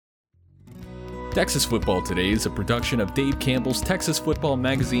Texas Football Today is a production of Dave Campbell's Texas Football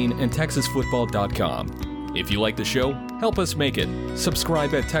Magazine and TexasFootball.com. If you like the show, help us make it.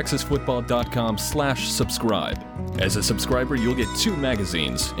 Subscribe at TexasFootball.com/subscribe. As a subscriber, you'll get 2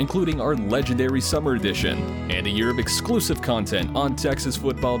 magazines, including our legendary summer edition, and a year of exclusive content on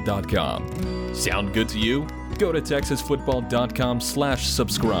TexasFootball.com. Sound good to you? Go to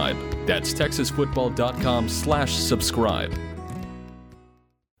TexasFootball.com/subscribe. That's TexasFootball.com/subscribe.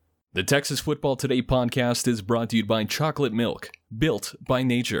 The Texas Football Today podcast is brought to you by Chocolate Milk, built by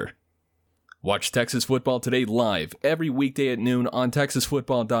nature. Watch Texas Football Today live every weekday at noon on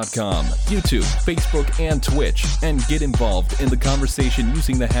TexasFootball.com, YouTube, Facebook, and Twitch, and get involved in the conversation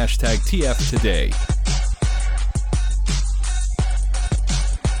using the hashtag TFToday.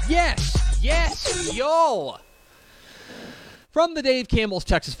 Yes, yo! From the Dave Campbell's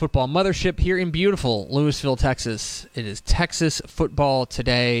Texas Football Mothership here in beautiful Lewisville, Texas, it is Texas Football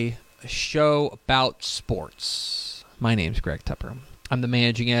Today, a show about sports. My name's Greg Tepper. I'm the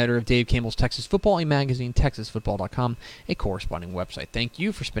managing editor of Dave Campbell's Texas Football, a magazine, TexasFootball.com, a corresponding website. Thank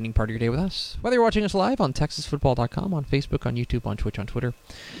you for spending part of your day with us. Whether you're watching us live on TexasFootball.com, on Facebook, on YouTube, on Twitch, on Twitter,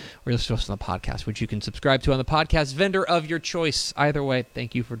 or listen to us on the podcast, which you can subscribe to on the podcast vendor of your choice. Either way,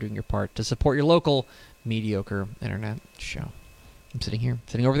 thank you for doing your part to support your local mediocre internet show. I'm sitting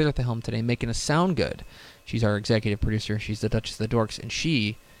over there at the helm today, making us sound good. She's our executive producer. She's the Duchess of the Dorks, and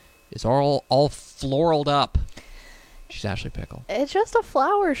she is all floraled up. She's Ashley Pickle. It's just a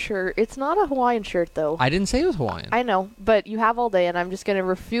flower shirt. It's not a Hawaiian shirt, though. I didn't say it was Hawaiian. I know, but you have all day, and I'm just going to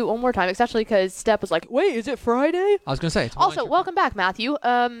refute one more time, especially because Step was like, wait, is it Friday? I was going to say, it's also, welcome back, Matthew.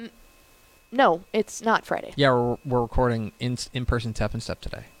 No, it's not Friday. Yeah, we're recording in-person Tep and Step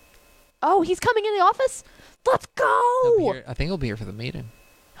today. Oh, he's coming in the office? Let's go! I think he'll be here for the meeting.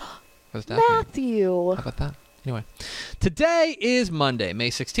 Matthew. How about that? Anyway, today is Monday,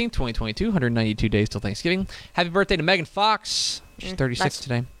 May 16th, 2022, 192 days till Thanksgiving. Happy birthday to Megan Fox. She's 36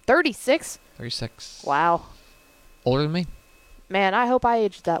 today. 36? 36. Wow. Older than me. Man, I hope I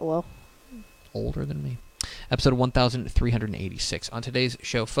aged that well. Older than me. Episode 1386. On today's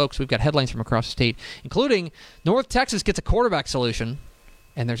show, folks, we've got headlines from across the state, including North Texas gets a quarterback solution,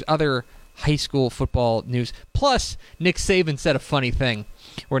 and there's other high school football news. Plus, Nick Saban said a funny thing.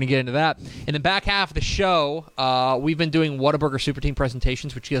 We're going to get into that. In the back half of the show, we've been doing Whataburger Super Team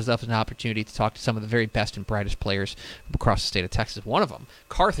presentations, which gives us an opportunity to talk to some of the very best and brightest players across the state of Texas. One of them,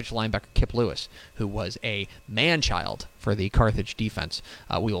 Carthage linebacker Kip Lewis, who was a man-child for the Carthage defense.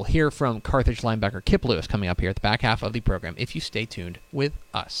 We will hear from Carthage linebacker Kip Lewis coming up here at the back half of the program if you stay tuned with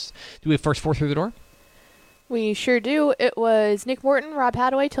us. Do we have first 4 through the door? We sure do. It was Nick Morton, Rob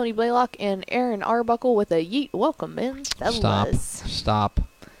Hadaway, Tony Blaylock, and Aaron Arbuckle with a yeet. Welcome, man. Stop.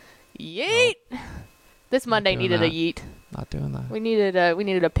 Yeet. No. This Monday needed a yeet. Not doing that. We needed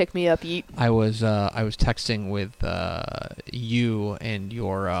a pick me up yeet. I was texting with you and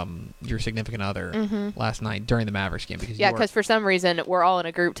your significant other last night during the Mavericks game because for some reason we're all in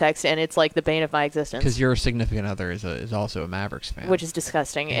a group text and it's like the bane of my existence. Because your significant other is also a Mavericks fan, which is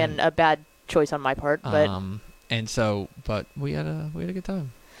disgusting and a bad choice on my part, but but we had a good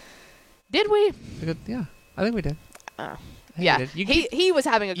time. Did we? Yeah, I think we did. Yeah, he was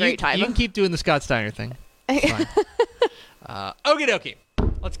having a great time. You can keep doing the Scott Steiner thing. It's fine. Okie dokie.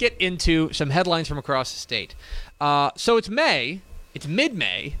 Let's get into some headlines from across the state. So it's May. It's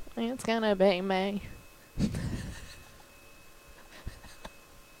mid-May. It's gonna be May.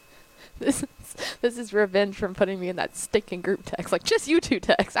 This is revenge from putting me in that stinking group text. Like, just you two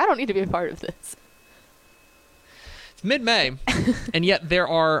text. I don't need to be a part of this. It's mid-May, and yet there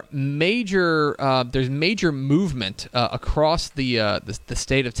are there's major movement across the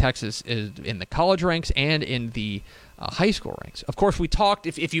state of Texas in the college ranks and in the high school ranks. Of course, we talked,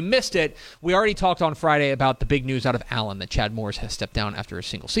 if you missed it, we already talked on Friday about the big news out of Allen that Chad Morris has stepped down after a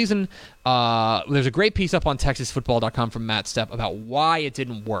single season. There's a great piece up on TexasFootball.com from Matt Stepp about why it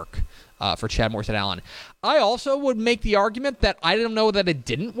didn't work for Chad Morris at Allen. I also would make the argument that I don't know that it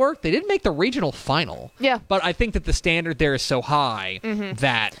didn't work. They didn't make the regional final. Yeah. But I think that the standard there is so high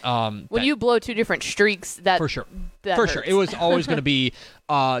that... when you blow 2 different streaks, that... For sure. That for hurts. sure. It was always going to be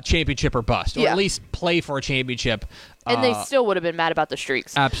championship or bust, or at least play for a championship. And they still would have been mad about the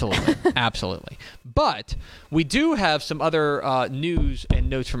streaks. Absolutely. Absolutely. But we do have some other news and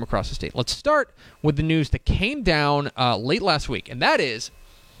notes from across the state. Let's start with the news that came down late last week, and that is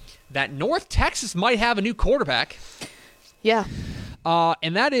that North Texas might have a new quarterback. Yeah.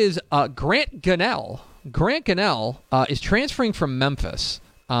 And that is Grant Gunnell. Grant Gunnell is transferring from Memphis,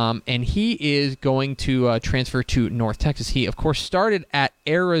 and he is going to transfer to North Texas. He, of course, started at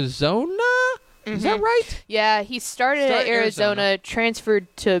Arizona. Is that right? Yeah, he started at Arizona, transferred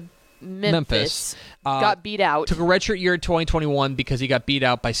to Memphis. Got beat out. Took a redshirt year in 2021 because he got beat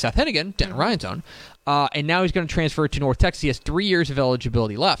out by Seth Hennigan, Dan Ryan's own. And now he's going to transfer to North Texas. He has 3 years of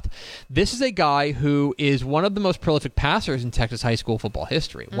eligibility left. This is a guy who is one of the most prolific passers in Texas high school football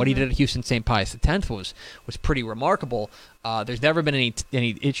history. What he did at Houston St. Pius X was pretty remarkable. There's never been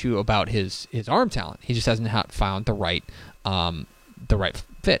any issue about his arm talent. He just hasn't found the right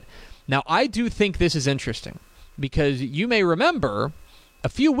fit. Now, I do think this is interesting because you may remember a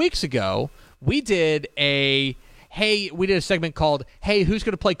few weeks ago we did a segment called "Hey, who's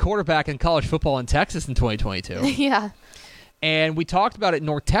going to play quarterback in college football in Texas in 2022?" Yeah. And we talked about it in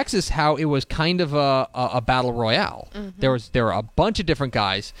North Texas how it was kind of a battle royale. There were a bunch of different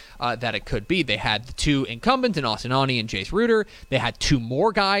guys that it could be. They had the 2 incumbents in Austin Aune and Jace Reuter. They had 2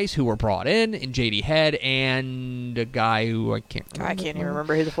 more guys who were brought in J.D. Head and a guy who I can't even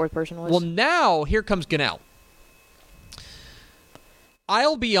remember who the 4th person was. Well, now here comes Gunnell.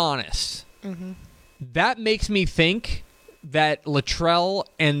 I'll be honest. That makes me think that Luttrell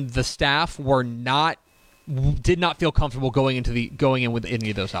and the staff did not feel comfortable going in with any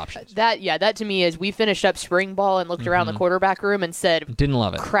of those options. That to me is we finished up spring ball and looked around the quarterback room and said, didn't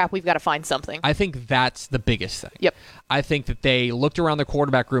love it. Crap, we've got to find something. I think that's the biggest thing. Yep. I think that they looked around the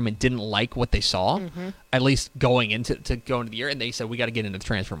quarterback room and didn't like what they saw, at least going into the year, and they said, we got to get into the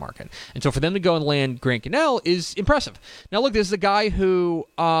transfer market. And so for them to go and land Grant Gunnell is impressive. Now, look, this is a guy who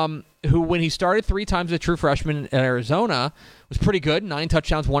when he started 3 times as a true freshman at Arizona, was pretty good. 9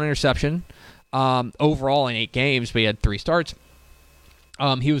 touchdowns, 1 interception. Overall in 8 games, but he had 3 starts.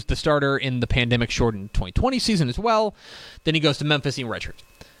 He was the starter in the pandemic-shortened 2020 season as well. Then he goes to Memphis and redshirts.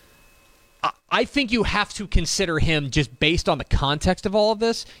 I think you have to consider him, just based on the context of all of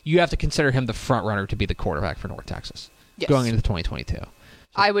this, you have to consider him the front runner to be the quarterback for North Texas going into 2022. So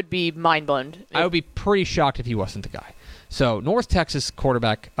I would be mind-blown. I would be pretty shocked if he wasn't the guy. So North Texas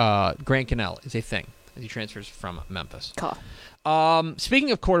quarterback Grant Gunnell is a thing as he transfers from Memphis. Cool. Speaking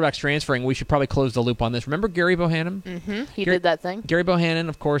of quarterbacks transferring, we should probably close the loop on this. Remember Gary Bohannon? He did that thing. Gary Bohannon,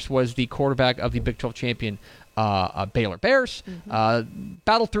 of course, was the quarterback of the Big 12 champion Baylor Bears.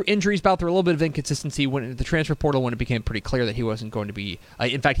 Battled through injuries, battled through a little bit of inconsistency when the transfer portal, when it became pretty clear that he wasn't going to be.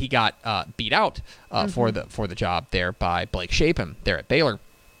 In fact, he got beat out for the job there by Blake Shapen there at Baylor.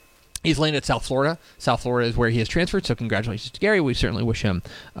 He's landed at South Florida. South Florida is where he has transferred, so congratulations to Gary. We certainly wish him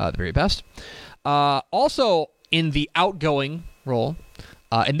the very best. Also, in the outgoing role,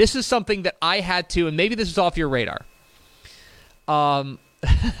 and this is something that I had to, and maybe this is off your radar.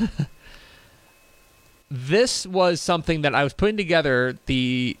 This was something that I was putting together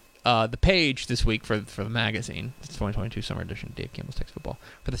the page this week for the magazine. It's 2022 Summer Edition of Dave Campbell's Texas Football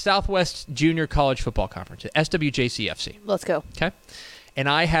for the Southwest Junior College Football Conference, SWJCFC. Let's go. Okay, and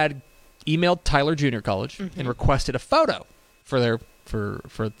I had emailed Tyler Junior College and requested a photo for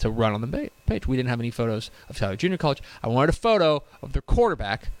to run on the page. We didn't have any photos of Tyler Junior College. I wanted a photo of their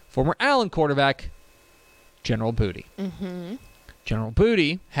quarterback, former Allen quarterback, General Booty. General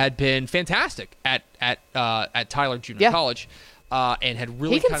Booty had been fantastic at Tyler Junior College, and had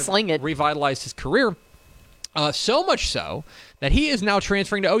really revitalized his career. So much so that he is now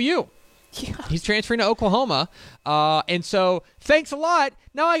transferring to OU. Yeah. He's transferring to Oklahoma, and so thanks a lot.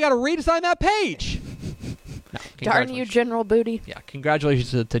 Now I got to redesign that page. No, darn you, General Booty. Yeah,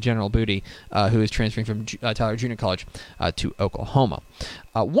 congratulations to General Booty, who is transferring from Tyler Junior College to Oklahoma.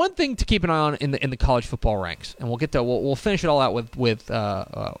 One thing to keep an eye on in the college football ranks, and we'll finish it all out with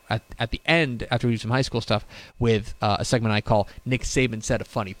at the end after we do some high school stuff with a segment I call Nick Saban Said a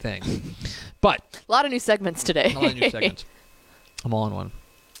Funny Thing. But a lot of new segments today. A lot of new segments. I'm all in one.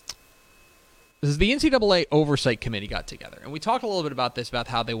 This is the NCAA Oversight Committee got together, and we talked a little bit about this, about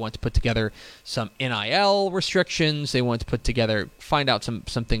how they want to put together some NIL restrictions. They want to find out some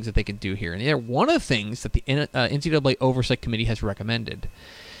things that they can do here. And one of the things that the NCAA Oversight Committee has recommended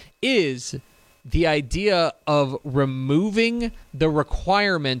is the idea of removing the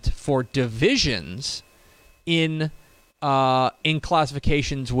requirement for divisions in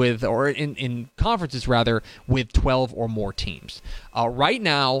classifications with, or in conferences rather, with 12 or more teams. Right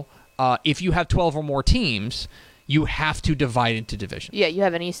now, if you have 12 or more teams, you have to divide into divisions. Yeah, you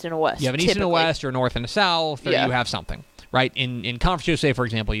have an East and a West. You have an East and a West, or a North and a South, or you have something, right? In Conference USA, for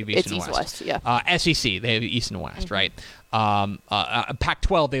example, you have East and West. It's East West, SEC, they have East and West, right?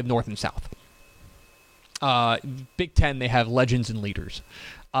 Pac-12, they have North and South. Big Ten, they have Legends and Leaders.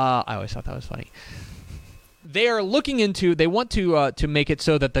 I always thought that was funny. they are looking into. They want to make it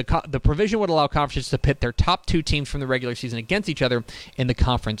so that the provision would allow conferences to pit their top 2 teams from the regular season against each other in the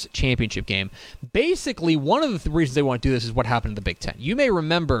conference championship game. Basically, one of the reasons they want to do this is what happened in the Big Ten. You may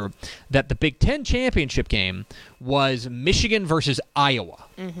remember that the Big Ten championship game was Michigan versus Iowa.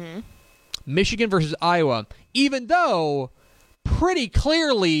 Mm-hmm. Michigan versus Iowa, even though pretty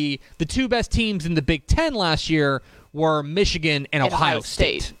clearly the 2 best teams in the Big Ten last year were Michigan and Ohio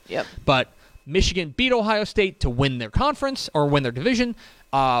State. Yep. But Michigan beat Ohio State to win their conference or win their division.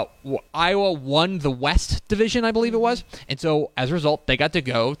 Iowa won the West Division, I believe it was, and so as a result, they got to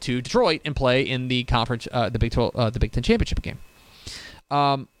go to Detroit and play in the conference, the Big Ten championship game.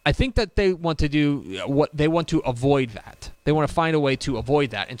 I think that they want to avoid that. They want to find a way to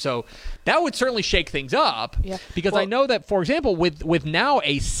avoid that, and so that would certainly shake things up. Yeah. Because I know that, for example, with now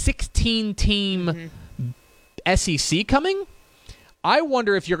a 16-team SEC coming, I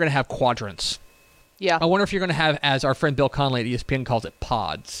wonder if you're going to have quadrants. Yeah. I wonder if you're going to have, as our friend Bill Conley at ESPN calls it,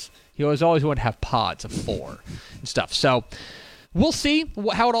 pods. He always wanted to have pods of 4 and stuff. So we'll see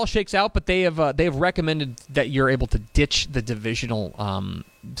how it all shakes out, but they have recommended that you're able to ditch the divisional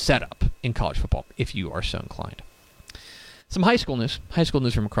setup in college football if you are so inclined. Some high school news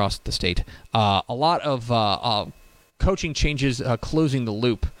from across the state. A lot of coaching changes closing the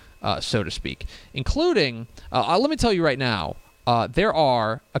loop, so to speak, including, let me tell you right now, there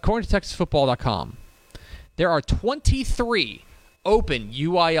are, according to TexasFootball.com, there are 23 open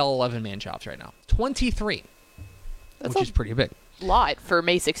UIL 11-man jobs right now. 23, which is pretty big. Lot for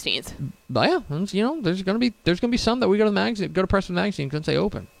May 16th. But yeah, there's gonna be some that we go to the magazine, go to Pressman Magazine, and say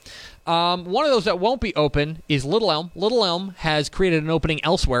open. One of those that won't be open is Little Elm. Little Elm has created an opening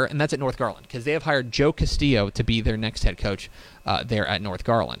elsewhere, and that's at North Garland, because they have hired Joe Castillo to be their next head coach there at North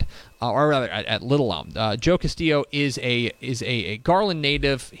Garland, or rather at Little Elm. Joe Castillo is a Garland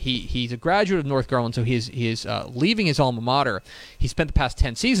native. He's a graduate of North Garland, so he is leaving his alma mater. He spent the past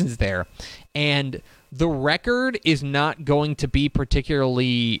 10 seasons there, and the record is not going to be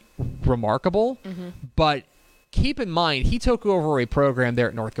particularly remarkable, but keep in mind, he took over a program there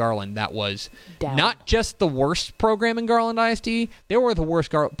at North Garland that was not just the worst program in Garland ISD. They were the worst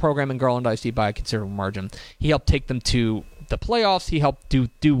program in Garland ISD by a considerable margin. He helped take them to the playoffs. He helped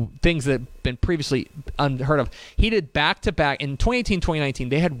do things that had been previously unheard of. He did back-to-back. In 2018-2019,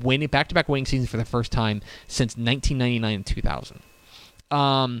 they had back-to-back winning seasons for the first time since 1999 and 2000.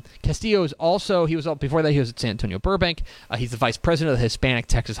 Castillo is also, before that he was at San Antonio Burbank. He's the vice president of the Hispanic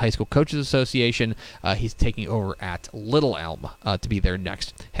Texas High School Coaches Association. He's taking over at Little Elm to be their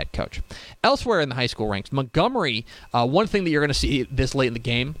next head coach. Elsewhere in the high school ranks, Montgomery, one thing that you're going to see this late in the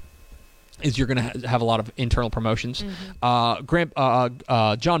game is you're going to have a lot of internal promotions. John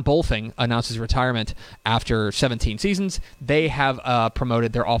Bolfing announced his retirement after 17 seasons. They have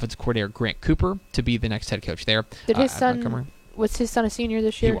promoted their offensive coordinator, Grant Cooper, to be the next head coach there. Did his son... Was his son a senior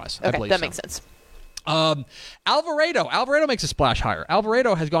this year? He was. Okay, that makes sense. Alvarado makes a splash hire.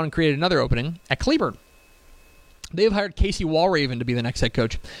 Alvarado has gone and created another opening at Cleburne. They've hired Casey Walraven to be the next head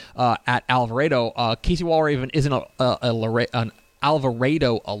coach at Alvarado. Casey Walraven isn't an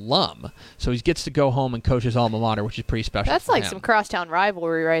Alvarado alum, so he gets to go home and coach his alma mater, which is pretty special. That's like some crosstown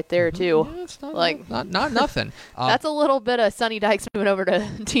rivalry right there too. Yeah, it's not nothing. That's a little bit of Sonny Dykes moving over to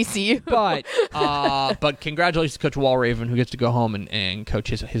TCU. But congratulations to Coach Walraven, who gets to go home and coach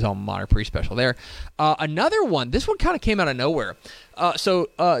his alma mater. Pretty special there. Another one. This one kind of came out of nowhere.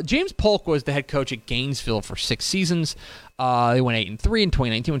 James Polk was the head coach at Gainesville for 6 seasons. They went 8-3 in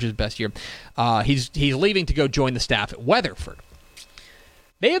 2019, which is his best year. He's leaving to go join the staff at Weatherford.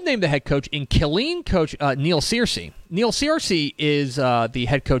 They have named the head coach in Killeen coach Neil Searcy. Neil Searcy is the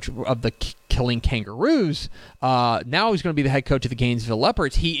head coach of the Killeen Kangaroos. Now he's going to be the head coach of the Gainesville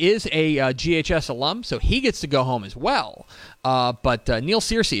Leopards. He is a GHS alum, so he gets to go home as well. But Neil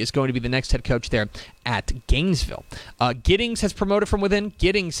Searcy is going to be the next head coach there at Gainesville. Giddings has promoted from within.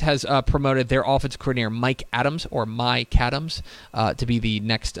 Giddings has promoted their offensive coordinator, Mike Adams, or Mike Adams, to be the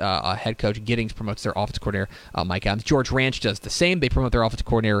next head coach. Giddings promotes their offensive coordinator, Mike Adams. George Ranch does the same. They promote their offensive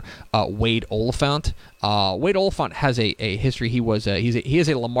coordinator, Wade Oliphant. Wade Oliphant has a history. He is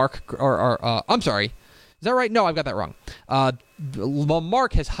a Lamarck, I'm sorry. Is that right? No, I've got that wrong.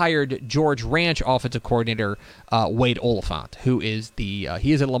 Lamarck has hired George Ranch offensive coordinator Wade Oliphant, who is he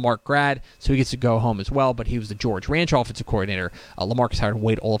is a Lamarck grad, so he gets to go home as well. But he was the George Ranch offensive coordinator. Lamarck has hired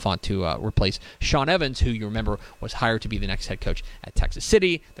Wade Oliphant to replace Sean Evans, who you remember was hired to be the next head coach at Texas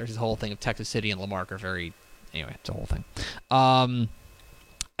City. There's this whole thing of Texas City and Lamarck are anyway, it's a whole thing.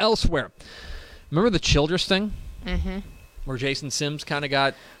 Elsewhere, remember the Childress thing? Mm-hmm. Where Jason Sims kind of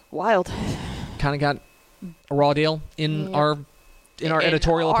got wild. Kind of got a raw deal in our in our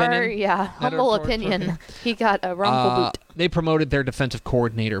editorial opinion. Yeah, humble opinion. He got a wrongful boot. They promoted their defensive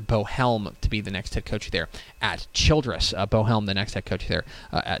coordinator, Bo Helm, to be the next head coach there at Childress. Bo Helm, the next head coach there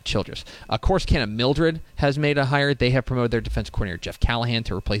at Childress. Corsicana Mildred has made a hire. They have promoted their defensive coordinator, Jeff Callahan,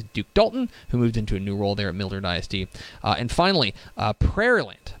 to replace Duke Dalton, who moved into a new role there at Mildred ISD. And finally,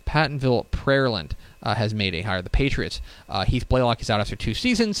 Prairieland, Pattonville Prairieland, has made a hire. The Patriots. Heath Blaylock is out after 2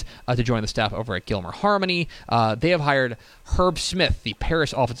 seasons to join the staff over at Gilmer Harmony. They have hired Herb Smith, the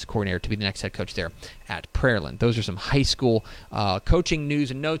Paris offensive coordinator, to be the next head coach there at Prairieland. Those are some high school coaching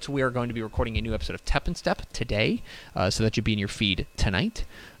news and notes. We are going to be recording a new episode of Tep and Step today, so that should be in your feed tonight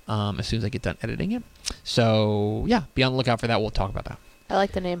as soon as I get done editing it. So, yeah, be on the lookout for that. We'll talk about that. I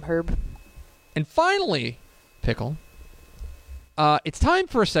like the name Herb. And finally, Pickle, it's time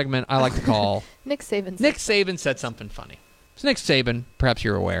for a segment I like to call Nick Saban. Nick Saban said something funny. So Nick Saban, perhaps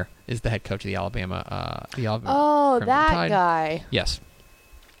you're aware, is the head coach of the Alabama. Oh, Crimson that Tide. guy. Yes.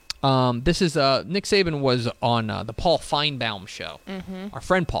 This is Nick Saban was on the Paul Feinbaum show. Mm-hmm. Our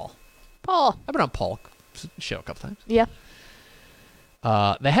friend Paul. I've been on Paul's show a couple times. Yeah.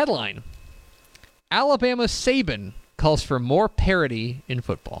 The headline: Alabama Saban calls for more parity in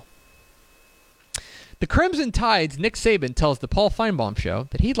football. The Crimson Tide's Nick Saban tells the Paul Feinbaum show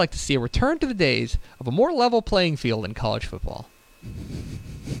that he'd like to see a return to the days of a more level playing field in college football.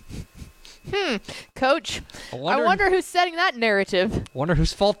 Coach, I wonder who's setting that narrative. Wonder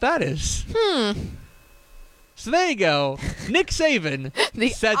whose fault that is. So there you go. Nick Saban The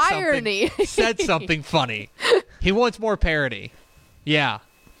said irony. said something funny. He wants more parity. Yeah.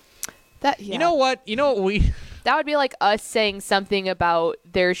 Yeah. You know what? That would be like us saying something about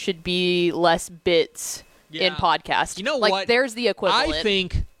there should be less bits in podcast. You know like, what? There's the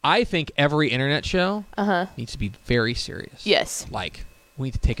equivalent. I think every internet show needs to be very serious. Yes. Like, we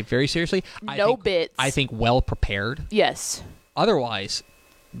need to take it very seriously. No bits. I think well prepared. Yes. Otherwise,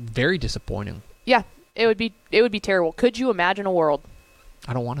 very disappointing. Yeah. It would be terrible. Could you imagine a world?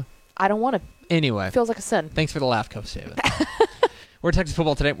 I don't want to. I don't want to. Anyway. Feels like a sin. Thanks for the laugh, Coach Saban. We're Texas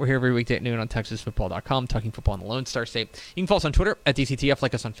Football Today. We're here every weekday at noon on TexasFootball.com, talking football in the Lone Star State. You can follow us on Twitter at DCTF,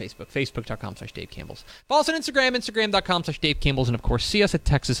 like us on Facebook, Facebook.com/Dave Campbell's. Follow us on Instagram, Instagram.com/Dave Campbell's, and of course, see us at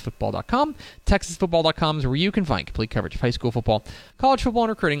TexasFootball.com. TexasFootball.com is where you can find complete coverage of high school football, college football,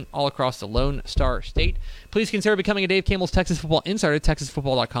 and recruiting all across the Lone Star State. Please consider becoming a Dave Campbell's Texas Football Insider at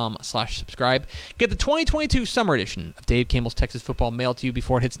TexasFootball.com/subscribe. Get the 2022 summer edition of Dave Campbell's Texas Football mailed to you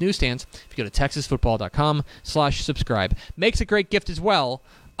before it hits newsstands if you go to TexasFootball.com/subscribe. Makes a great gift as well.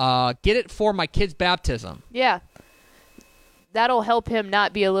 Get it for my kid's baptism. Yeah. That'll help him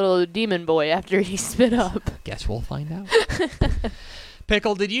not be a little demon boy after he's spit up. Guess we'll find out.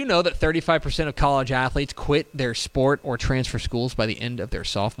 Pickle, did you know that 35% of college athletes quit their sport or transfer schools by the end of their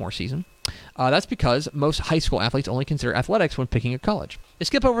sophomore season? That's because most high school athletes only consider athletics when picking a college. They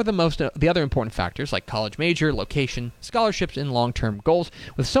skip over the other important factors like college major, location, scholarships, and long-term goals.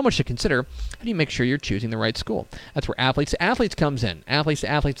 With so much to consider, how do you make sure you're choosing the right school? That's where Athletes to Athletes comes in. Athletes to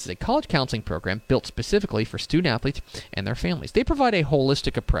Athletes is a college counseling program built specifically for student-athletes and their families. They provide a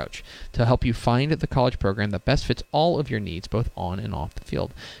holistic approach to help you find the college program that best fits all of your needs, both on and off the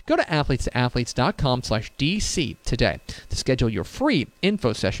field. Go to athletesToAthletes.com/DC today to schedule your free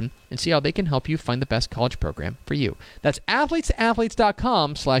info session and see how they can help you find the best college program for you. That's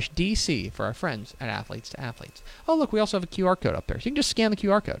athletesToAthletes.com/DC for our friends at Athletes to Athletes. Oh, look, we also have a QR code up there, so you can just scan the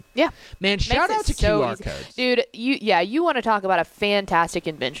QR code. Yeah. Man, shout out to QR codes. Dude, you want to talk about a fantastic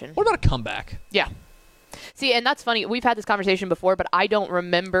invention. What about a comeback? Yeah. See, and that's funny. We've had this conversation before, but I don't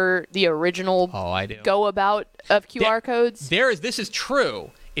remember the original go about of QR codes. This is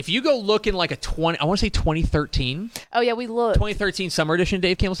true. If you go look in like I want to say 2013. Oh, yeah, we looked. 2013 summer edition of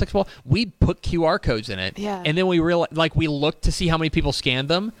Dave Campbell's Texas Football, we put QR codes in it. Yeah. And then we realized, we looked to see how many people scanned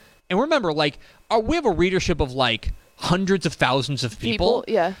them. And remember, we have a readership of hundreds of thousands of people.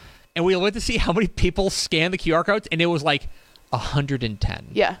 Yeah. And we looked to see how many people scanned the QR codes, and it was 110.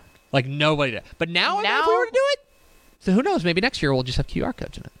 Yeah. Nobody did. But now if we were to do it, so who knows? Maybe next year we'll just have QR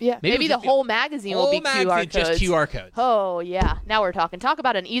codes in it. Yeah. Maybe the whole magazine will be QR codes. Just QR codes. Oh, yeah. Now we're talking. Talk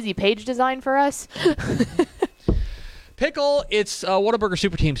about an easy page design for us. Pickle, it's Whataburger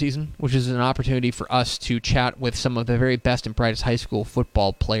Super Team season, which is an opportunity for us to chat with some of the very best and brightest high school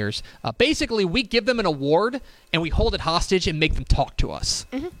football players. Basically, we give them an award, and we hold it hostage and make them talk to us.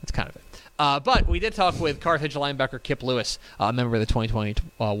 Mm-hmm. That's kind of it. But we did talk with Carthage linebacker Kip Lewis, a member of the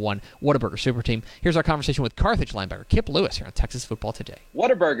 2021 Whataburger Super Team. Here's our conversation with Carthage linebacker Kip Lewis here on Texas Football Today.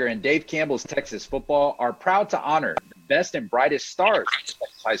 Whataburger and Dave Campbell's Texas Football are proud to honor the best and brightest stars of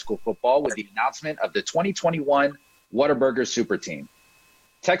Texas high school football with the announcement of the 2021 Whataburger Super Team.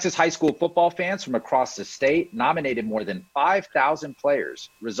 Texas high school football fans from across the state nominated more than 5,000 players,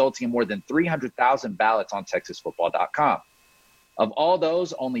 resulting in more than 300,000 ballots on TexasFootball.com. Of all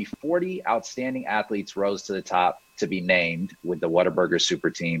those, only 40 outstanding athletes rose to the top to be named with the Whataburger Super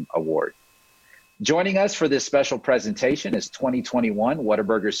Team Award. Joining us for this special presentation is 2021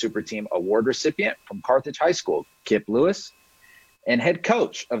 Whataburger Super Team Award recipient from Carthage High School, Kip Lewis, and head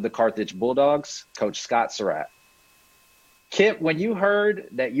coach of the Carthage Bulldogs, Coach Scott Surratt. Kip, when you heard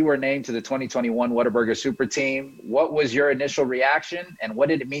that you were named to the 2021 Whataburger Super Team, what was your initial reaction, and what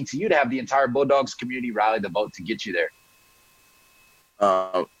did it mean to you to have the entire Bulldogs community rally the vote to get you there?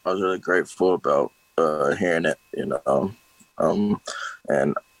 I was really grateful about hearing it,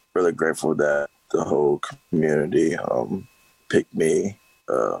 and really grateful that the whole community picked me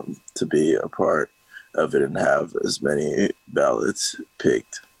to be a part of it and have as many ballots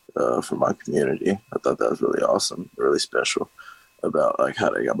picked for my community. I thought that was really awesome, really special about like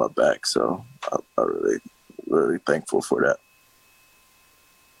how they got my back. So I really, really thankful for that.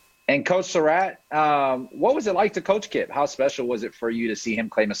 And Coach Surratt, what was it like to coach Kip? How special was it for you to see him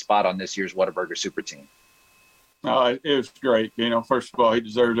claim a spot on this year's Whataburger Super Team? It was great. First of all, he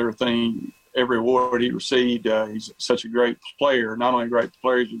deserves every award he received. He's such a great player. Not only a great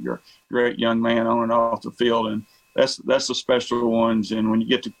player, he's a great young man on and off the field. And that's the special ones. And when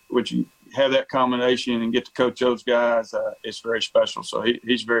you have that combination and get to coach those guys, it's very special. So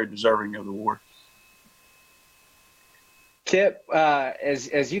he's very deserving of the award. Kip,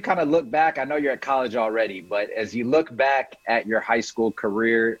 as you kind of look back, I know you're at college already, but as you look back at your high school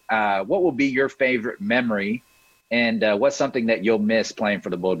career, what will be your favorite memory, and what's something that you'll miss playing for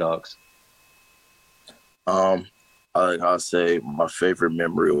the Bulldogs? I'll say my favorite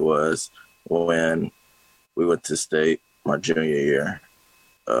memory was when we went to state my junior year,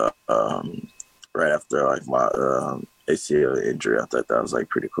 right after like my ACL injury. I thought that was like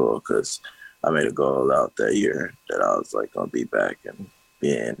pretty cool because I made a goal out that year that I was like going to be back and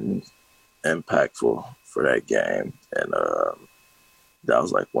being impactful for that game. And that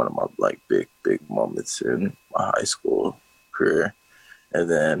was like one of my like big moments in my high school career. And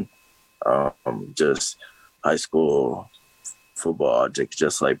then just high school football,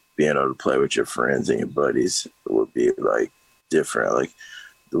 just like being able to play with your friends and your buddies would be like different. Like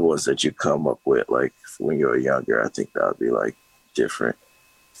the ones that you come up with like when you were younger, I think that would be like different.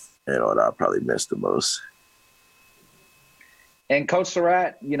 That I probably missed the most. And Coach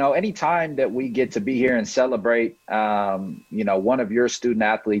Surratt, any time that we get to be here and celebrate, one of your student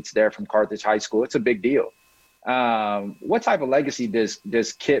athletes there from Carthage High School, it's a big deal. What type of legacy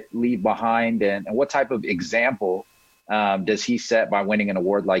does Kip leave behind, and what type of example does he set by winning an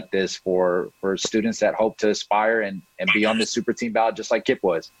award like this for students that hope to aspire and be on the super team ballot just like Kip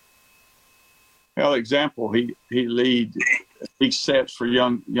was? Well, example he sets for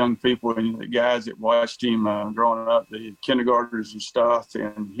young people and the guys that watched him growing up, the kindergartners and stuff,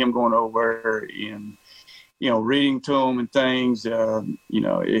 and him going over and reading to them and things.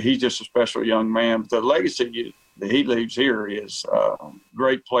 He's just a special young man. But the legacy that he leaves here is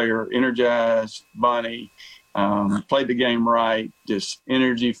great player, energized, bunny, played the game right, just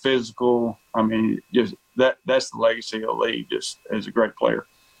energy, physical. I mean, just that's the legacy he'll leave, just as a great player.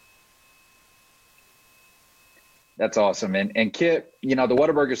 That's awesome. And Kip, the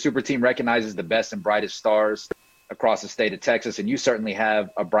Whataburger Super Team recognizes the best and brightest stars across the state of Texas, and you certainly have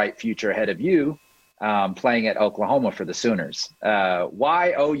a bright future ahead of you playing at Oklahoma for the Sooners.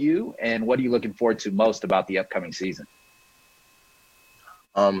 Why OU, and what are you looking forward to most about the upcoming season?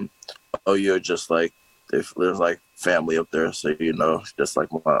 OU just like, there's like family up there, so just like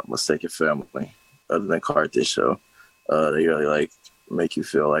my second family, other than Carthage. So they really like make you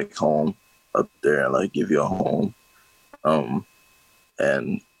feel like home up there and like give you a home.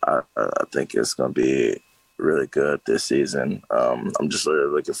 And I think it's going to be really good this season. I'm just really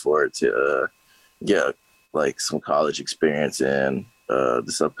looking forward to get like some college experience in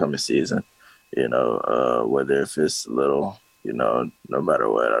this upcoming season, whether if it's little, no matter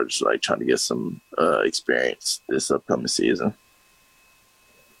what, I'm just like trying to get some experience this upcoming season.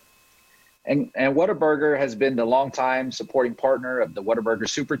 And Whataburger has been the longtime supporting partner of the Whataburger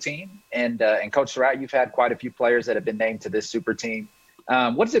Super Team. And Coach Surratt, you've had quite a few players that have been named to this Super Team.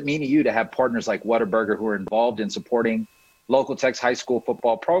 What does it mean to you to have partners like Whataburger who are involved in supporting local Texas high school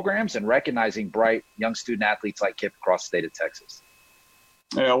football programs and recognizing bright young student athletes like Kip across the state of Texas?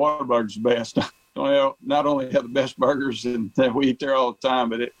 Yeah, Whataburger's the best. Not only have the best burgers and that we eat there all the time,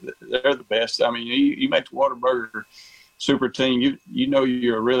 but they're the best. I mean, you make the Whataburger Super Team,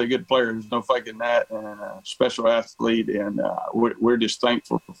 you're a really good player. There's no faking that, and a special athlete, and we're just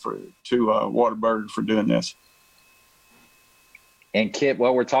thankful to Whataburger for doing this. And Kip,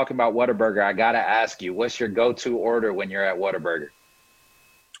 while we're talking about Whataburger, I gotta ask you, what's your go-to order when you're at Whataburger?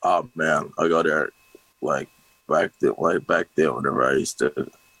 Oh man, I go there back then whenever I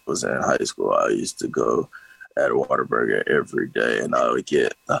was in high school. I used to go at a Whataburger every day, and I would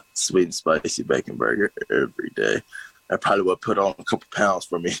get a sweet and spicy bacon burger every day. That probably would put on a couple pounds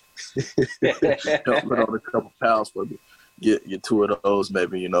for me. Put on a couple pounds for me. Get 2 of those,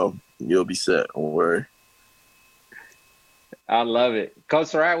 maybe, you'll be set. Don't worry. I love it. Coach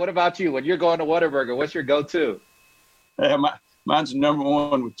Surratt, what about you? When you're going to Whataburger, what's your go-to? Mine's number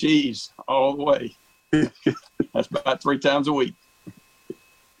one with cheese all the way. That's about 3 times a week.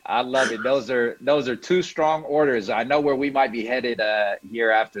 I love it. Those are 2 strong orders. I know where we might be headed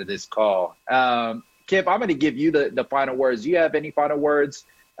here after this call. Kip, I'm going to give you the final words. Do you have any final words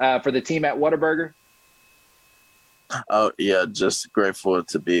for the team at Whataburger? Oh, yeah, just grateful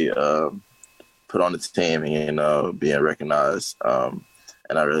to be put on the team and, being recognized. And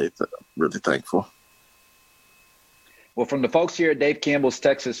I really thankful. Well, from the folks here at Dave Campbell's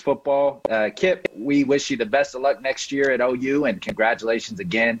Texas Football, Kip, we wish you the best of luck next year at OU, and congratulations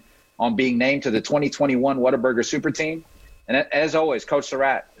again on being named to the 2021 Whataburger Super Team. And as always, Coach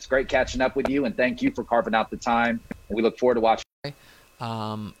Surratt, it's great catching up with you, and thank you for carving out the time. And we look forward to watching.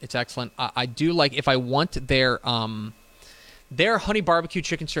 It's excellent. I do like, if I want their honey barbecue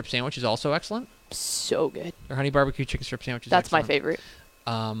chicken strip sandwich is also excellent. So good. Their honey barbecue chicken strip sandwich is That's excellent. My favorite.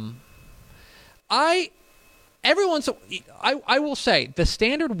 I will say the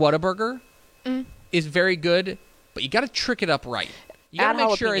standard Whataburger is very good, but you got to trick it up right. You got to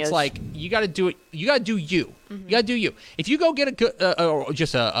make sure it's like, you got to do it. You got to do you. You got to do you. If you go get a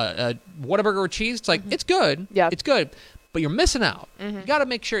Whataburger with cheese, it's like, it's good. Yeah. It's good, but you're missing out. You got to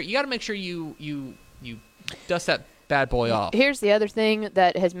make sure you dust that bad boy off. Here's the other thing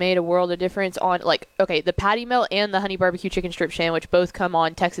that has made a world of difference on, the patty melt and the honey barbecue chicken strip sandwich both come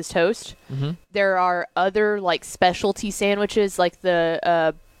on Texas Toast. There are other specialty sandwiches like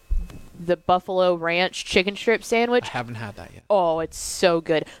the Buffalo Ranch chicken strip sandwich. I haven't had that yet. Oh, it's so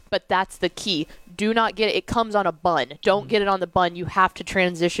good. But that's the key. Do not get it. It comes on a bun. Don't get it on the bun. You have to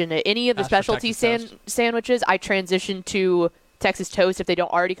transition to any of the specialty sandwiches. I transition to Texas Toast if they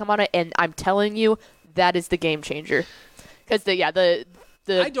don't already come on it, and I'm telling you, that is the game changer. Because the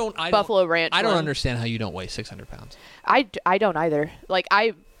Buffalo Ranch. I don't understand how you don't weigh 600 pounds. I don't either.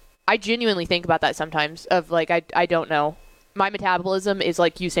 I genuinely think about that sometimes. Of I don't know. My metabolism is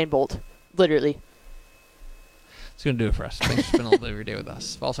like Usain Bolt, literally. It's going to do it for us. Thanks for spending a little bit of your day with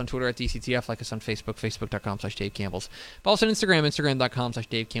us. Follow us on Twitter at DCTF. Like us on Facebook, facebook.com/Dave Campbell's. Follow us on Instagram,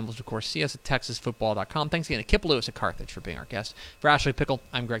 instagram.com/Dave Campbell's. Of course, see us at texasfootball.com. Thanks again to Kip Lewis at Carthage for being our guest. For Ashley Pickle,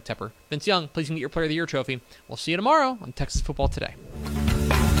 I'm Greg Tepper. Vince Young, please get your Player of the Year trophy. We'll see you tomorrow on Texas Football Today.